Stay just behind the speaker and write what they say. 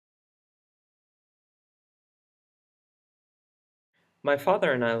My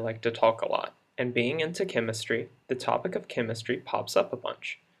father and I like to talk a lot, and being into chemistry, the topic of chemistry pops up a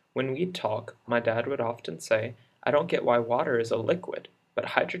bunch. When we'd talk, my dad would often say, "I don't get why water is a liquid, but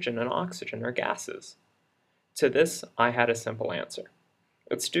hydrogen and oxygen are gases." To this, I had a simple answer.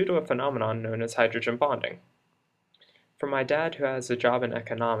 It's due to a phenomenon known as hydrogen bonding. For my dad, who has a job in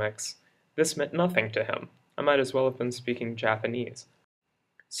economics, this meant nothing to him. I might as well have been speaking Japanese.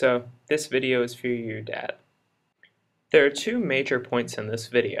 So, this video is for you, Dad. There are two major points in this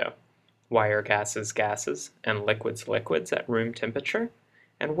video. Why are gases gases and liquids liquids at room temperature?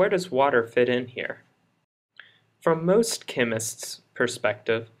 And where does water fit in here? From most chemists'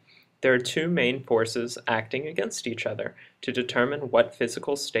 perspective, there are two main forces acting against each other to determine what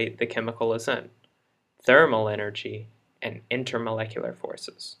physical state the chemical is in: thermal energy and intermolecular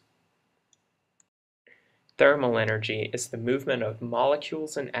forces. Thermal energy is the movement of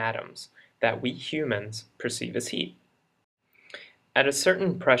molecules and atoms that we humans perceive as heat. At a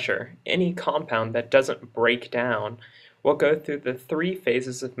certain pressure, any compound that doesn't break down will go through the three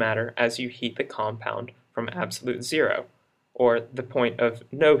phases of matter as you heat the compound from absolute zero, or the point of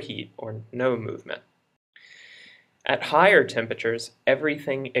no heat or no movement. At higher temperatures,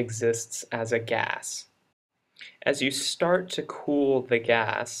 everything exists as a gas. As you start to cool the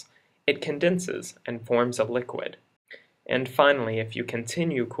gas, it condenses and forms a liquid. And finally, if you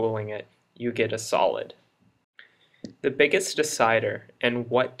continue cooling it, you get a solid. The biggest decider in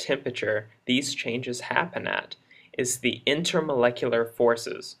what temperature these changes happen at is the intermolecular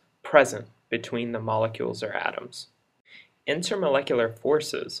forces present between the molecules or atoms. Intermolecular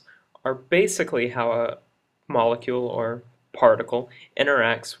forces are basically how a molecule or particle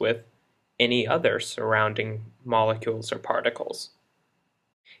interacts with any other surrounding molecules or particles.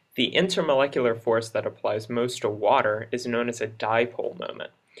 The intermolecular force that applies most to water is known as a dipole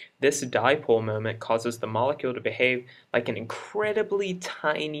moment. This dipole moment causes the molecule to behave like an incredibly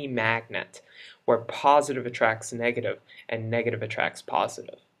tiny magnet, where positive attracts negative and negative attracts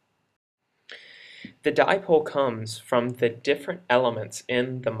positive. The dipole comes from the different elements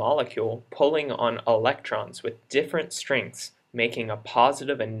in the molecule pulling on electrons with different strengths, making a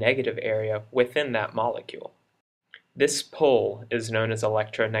positive and negative area within that molecule. This pull is known as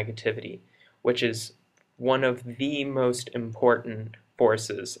electronegativity, which is one of the most important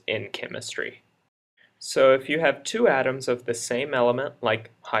forces in chemistry. So if you have two atoms of the same element, like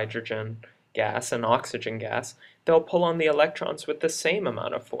hydrogen gas and oxygen gas, they'll pull on the electrons with the same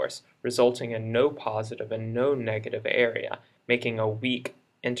amount of force, resulting in no positive and no negative area, making a weak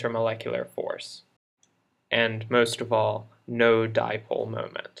intermolecular force. And most of all, no dipole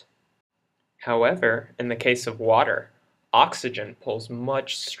moment. However, in the case of water, oxygen pulls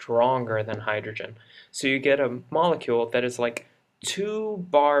much stronger than hydrogen, so you get a molecule that is like two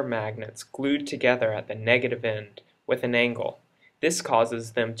bar magnets glued together at the negative end with an angle. This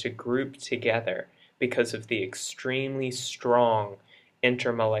causes them to group together because of the extremely strong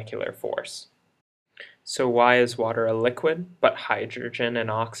intermolecular force. So why is water a liquid, but hydrogen and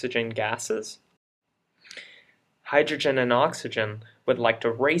oxygen gases? Hydrogen and oxygen would like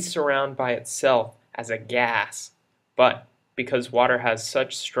to race around by itself as a gas, but because water has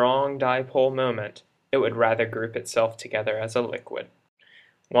such strong dipole moment, it would rather group itself together as a liquid.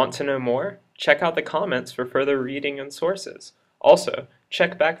 Want to know more? Check out the comments for further reading and sources. Also,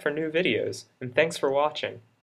 check back for new videos, and thanks for watching.